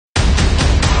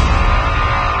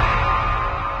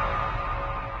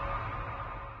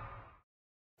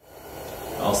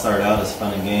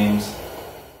fun and games.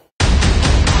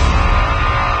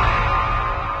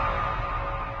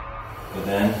 But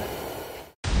then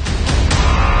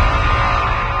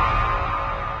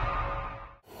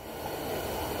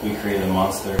we created a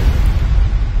monster.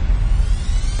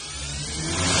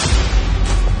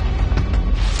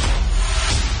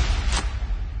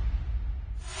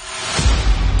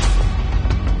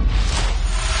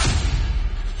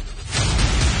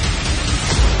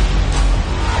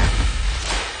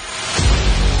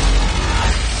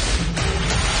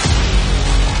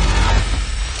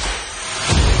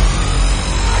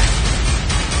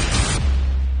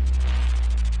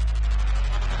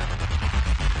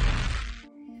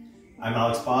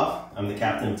 I'm the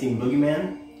captain of Team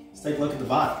Boogeyman. Let's take a look at the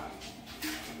bot.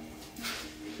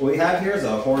 What we have here is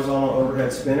a horizontal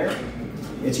overhead spinner.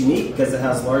 It's unique because it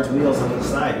has large wheels on each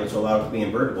side, which will allow it to be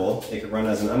invertible. It can run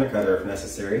as an undercutter if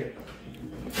necessary.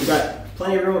 We've got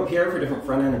plenty of room up here for different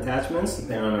front end attachments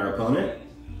depending on our opponent.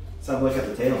 Let's have a look at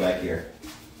the tail back here.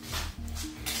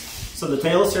 So the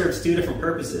tail serves two different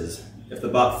purposes. If the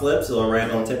bot flips, it'll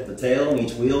arrive on the tip of the tail and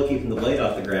each wheel keeping the blade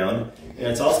off the ground. And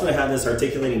it's also going to have this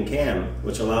articulating cam,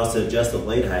 which allows to adjust the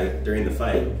blade height during the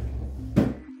fight.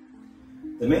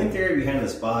 The main theory behind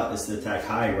this bot is to attack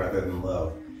high rather than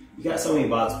low. You got so many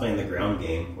bots playing the ground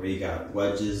game where you got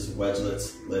wedges,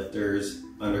 wedgelets, lifters,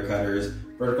 undercutters,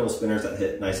 vertical spinners that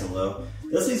hit nice and low.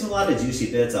 This leaves a lot of juicy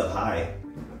bits up high,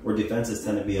 where defenses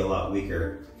tend to be a lot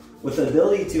weaker. With the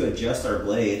ability to adjust our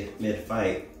blade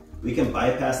mid-fight, we can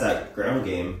bypass that ground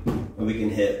game and we can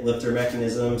hit lifter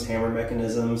mechanisms, hammer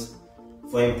mechanisms,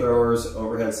 flamethrowers,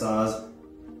 overhead saws,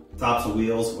 tops of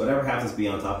wheels, whatever happens to be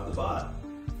on top of the bot.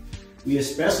 We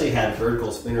especially had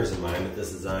vertical spinners in mind with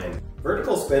this design.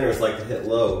 Vertical spinners like to hit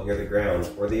low near the ground,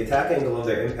 where the attack angle of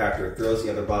their impactor throws the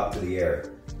other bot to the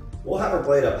air. We'll have our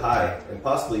blade up high and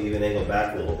possibly even angled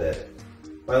back a little bit.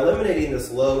 By eliminating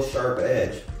this low, sharp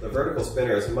edge, the vertical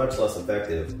spinner is much less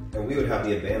effective, and we would have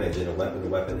the advantage in a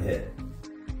weapon-to-weapon hit.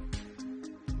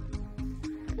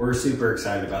 We're super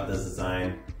excited about this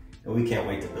design, and we can't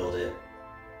wait to build it.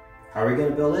 How are we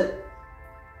going to build it?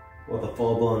 With a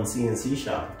full-blown CNC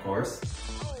shop, of course.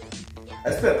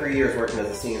 I spent 3 years working as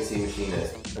a CNC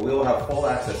machinist, and we will have full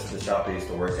access to the shop I used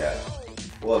to work at.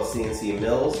 We'll have CNC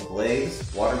mills,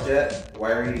 lathes, waterjet,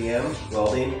 wire EDM,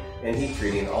 welding, and heat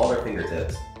treating all at our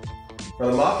fingertips. For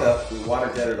the mock-up, we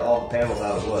water jetted all the panels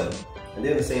out of wood, and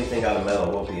doing the same thing out of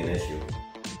metal won't be an issue.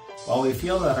 While we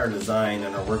feel that our design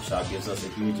and our workshop gives us a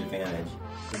huge advantage,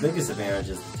 the biggest advantage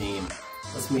is the team.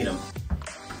 Let's meet them.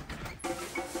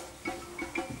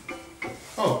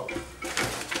 Oh,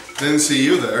 didn't see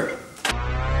you there.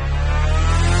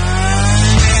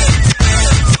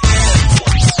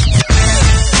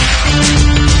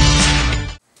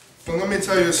 Well, let me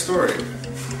tell you a story.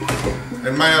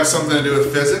 It might have something to do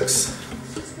with physics,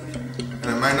 and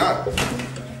it might not.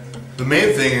 The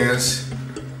main thing is,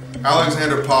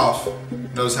 Alexander Poff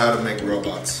knows how to make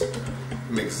robots.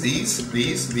 He makes these,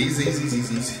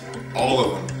 all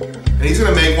of them. And he's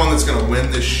gonna make one that's gonna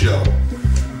win this show.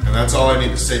 And that's all I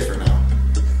need to say for now.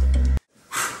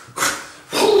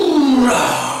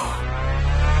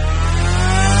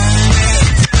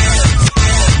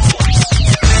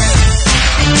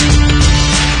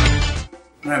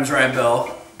 My name's Ryan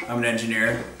Bell, I'm an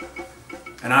engineer,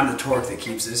 and I'm the torque that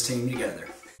keeps this team together.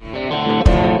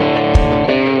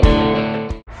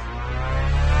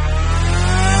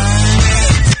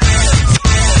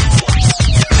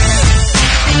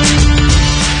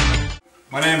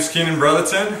 My name's Keenan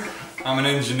Brotherton, I'm an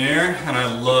engineer, and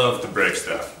I love to break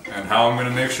stuff. And how I'm going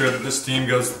to make sure that this team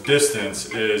goes the distance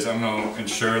is I'm going to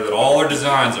ensure that all our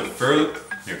designs are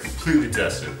completely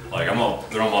tested. Like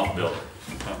they're all off the building.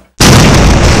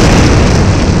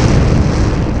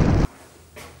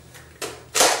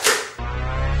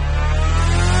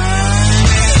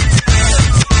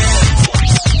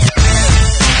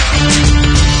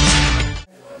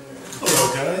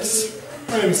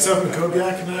 My name is Seth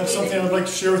McCogac, and I have something I'd like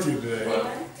to share with you today.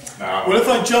 What if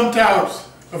I jumped out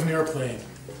of an airplane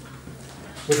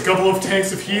with a couple of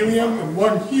tanks of helium and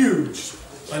one huge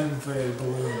uninflated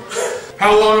balloon?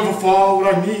 How long of a fall would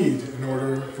I need in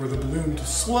order for the balloon to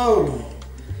slow me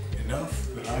enough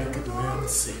that I could land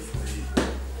safely?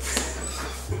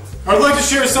 I'd like to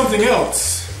share something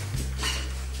else.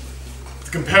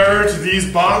 The comparator to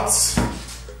these bots,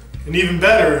 and even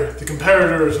better, the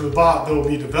comparator to the bot that will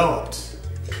be developed,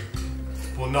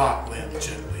 will not land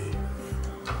gently.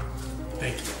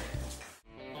 Thank you.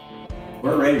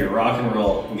 We're ready to rock and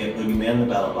roll and get Boogeyman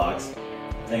the Battlebox.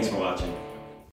 Thanks for watching.